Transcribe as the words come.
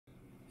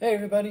Hey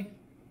everybody!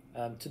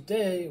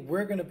 Today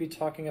we're going to be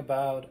talking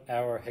about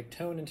our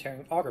Hektoen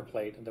Enteric Agar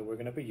plate that we're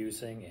going to be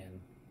using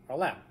in our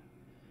lab.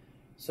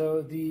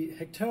 So the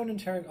Hektoen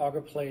Enteric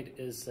Agar plate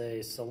is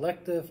a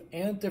selective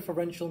and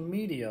differential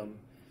medium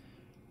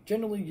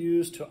generally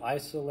used to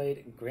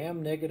isolate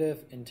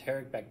gram-negative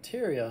enteric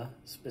bacteria,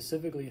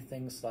 specifically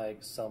things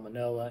like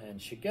Salmonella and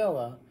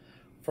Shigella,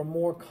 from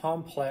more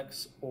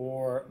complex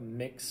or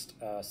mixed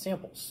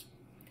samples.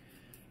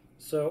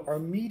 So our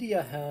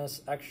media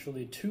has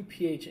actually two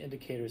pH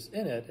indicators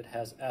in it. It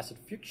has acid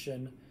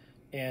fuchsin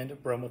and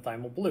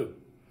bromothymol blue.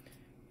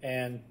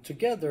 And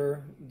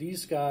together,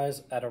 these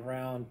guys at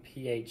around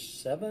pH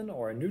 7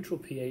 or a neutral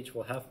pH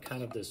will have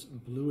kind of this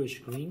bluish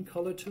green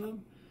color to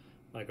them,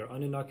 like our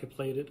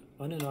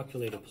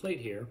uninoculated plate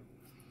here.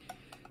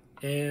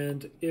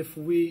 And if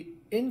we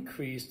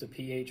increase the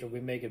pH or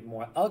we make it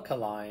more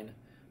alkaline,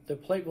 the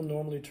plate will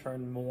normally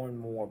turn more and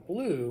more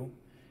blue.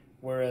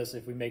 Whereas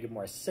if we make it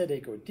more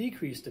acidic or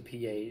decrease the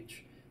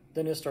pH,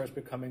 then it starts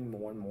becoming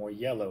more and more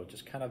yellow,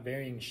 just kind of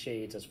varying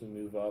shades as we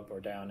move up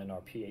or down in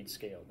our pH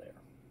scale there.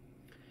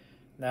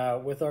 Now,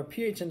 with our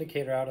pH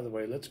indicator out of the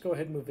way, let's go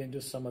ahead and move into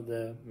some of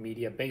the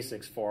media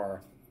basics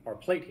for our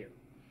plate here.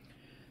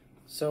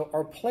 So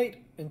our plate,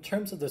 in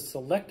terms of the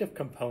selective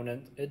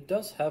component, it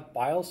does have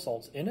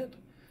bile-salts in it,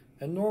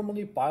 and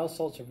normally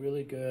bile-salts are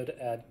really good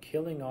at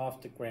killing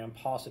off the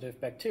gram-positive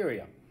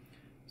bacteria.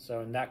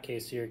 So in that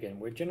case here again,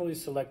 we're generally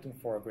selecting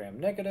for our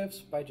gram-negatives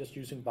by just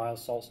using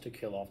bile-salts to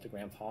kill off the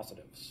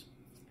gram-positives.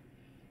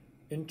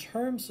 In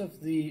terms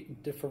of the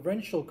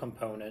differential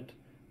component,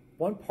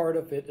 one part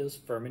of it is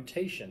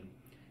fermentation.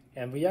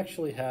 And we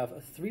actually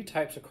have three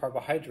types of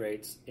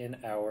carbohydrates in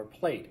our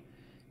plate.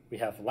 We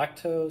have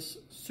lactose,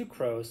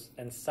 sucrose,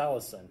 and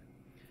salicin.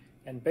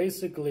 And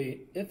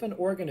basically, if an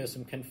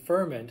organism can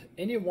ferment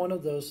any one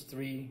of those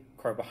three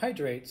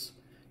carbohydrates,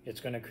 it's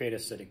going to create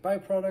acidic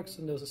byproducts,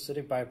 and those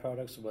acidic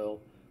byproducts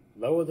will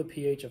lower the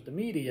pH of the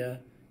media,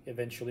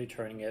 eventually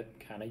turning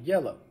it kind of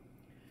yellow.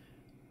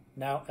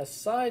 Now, a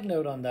side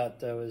note on that,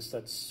 though, is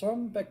that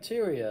some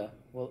bacteria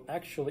will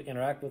actually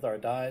interact with our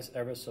dyes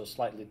ever so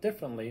slightly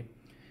differently,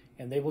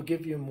 and they will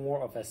give you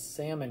more of a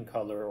salmon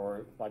color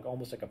or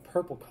almost like a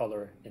purple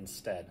color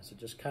instead. So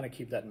just kind of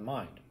keep that in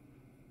mind.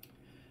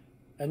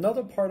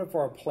 Another part of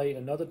our plate,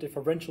 another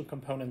differential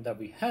component that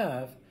we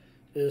have,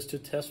 is to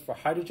test for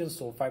hydrogen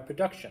sulfide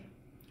production.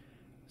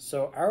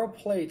 So our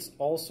plates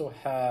also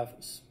have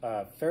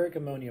ferric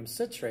ammonium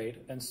citrate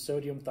and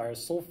sodium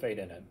thiosulfate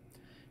in it.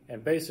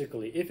 And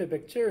basically, if a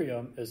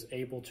bacterium is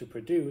able to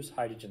produce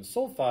hydrogen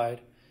sulfide,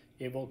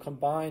 it will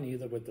combine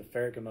either with the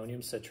ferric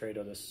ammonium citrate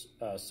or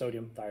the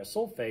sodium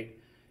thiosulfate,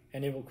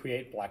 and it will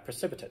create black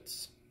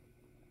precipitates.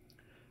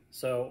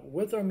 So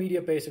with our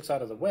media basics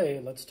out of the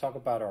way, let's talk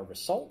about our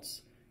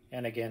results.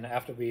 And again,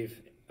 after we've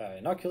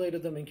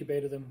inoculated them,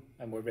 incubated them,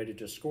 and we're ready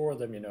to score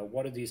them,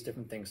 what are these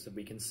different things that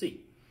we can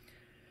see?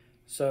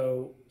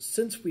 So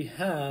since we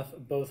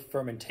have both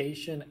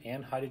fermentation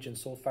and hydrogen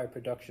sulfide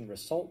production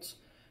results,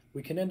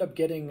 we can end up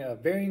getting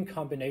varying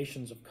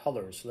combinations of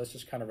colors. So let's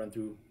just kind of run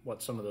through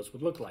what some of those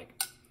would look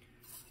like.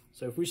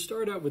 So if we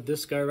start out with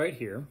this guy right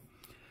here,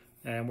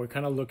 and we're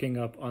kind of looking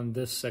up on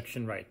this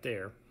section right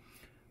there,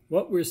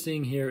 what we're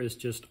seeing here is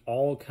just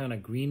all kind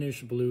of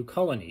greenish blue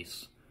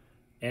colonies.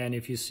 And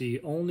if you see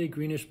only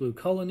greenish blue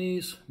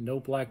colonies, no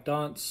black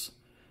dots,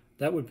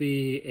 that would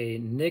be a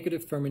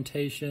negative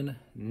fermentation,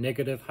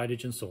 negative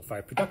hydrogen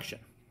sulfide production.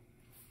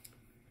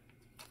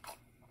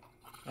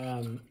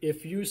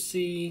 If you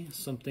see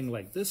something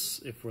like this,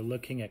 if we're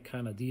looking at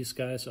kind of these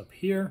guys up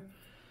here,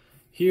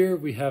 here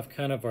we have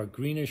kind of our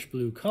greenish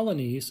blue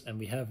colonies, and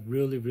we have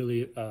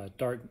really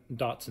dark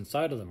dots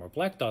inside of them, or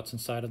black dots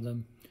inside of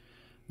them.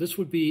 This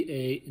would be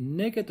a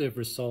negative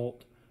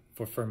result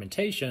for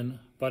fermentation,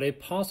 but a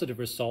positive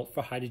result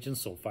for hydrogen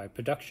sulfide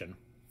production.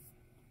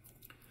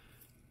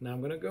 Now I'm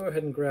going to go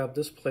ahead and grab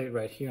this plate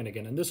right here, and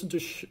again, and this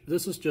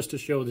is just to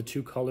show the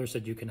two colors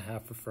that you can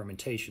have for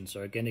fermentation.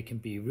 So again, it can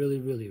be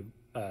really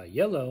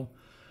yellow,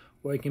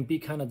 or it can be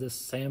kind of this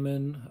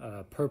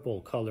salmon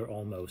purple color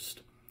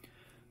almost.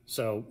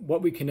 So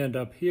what we can end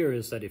up here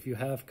is that if you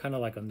have kind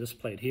of like on this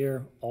plate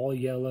here, all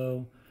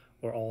yellow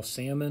or all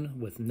salmon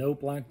with no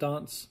black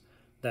dots,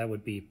 that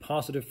would be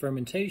positive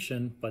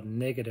fermentation, but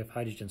negative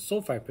hydrogen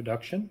sulfide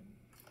production.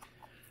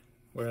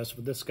 Whereas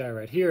with this guy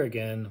right here,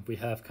 again, we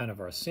have kind of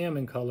our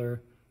salmon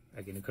color.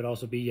 Again, it could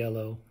also be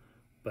yellow,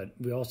 but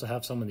we also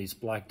have some of these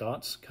black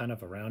dots kind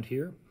of around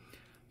here.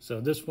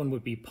 So this one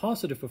would be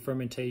positive for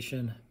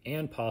fermentation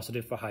and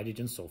positive for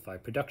hydrogen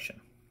sulfide production.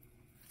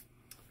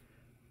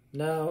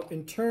 Now,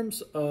 in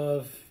terms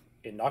of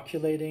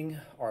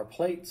inoculating our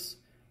plates,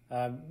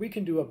 we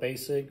can do a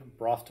basic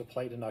broth to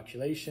plate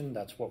inoculation.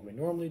 That's what we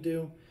normally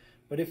do.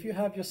 But if you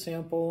have your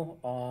sample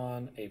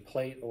on a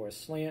plate or a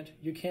slant,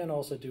 you can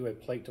also do a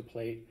plate to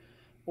plate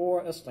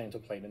or a slant to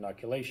plate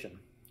inoculation.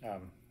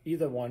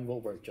 Either one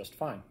will work just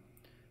fine.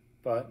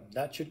 But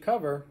that should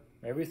cover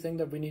everything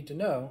that we need to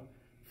know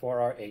for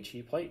our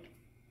HE plate.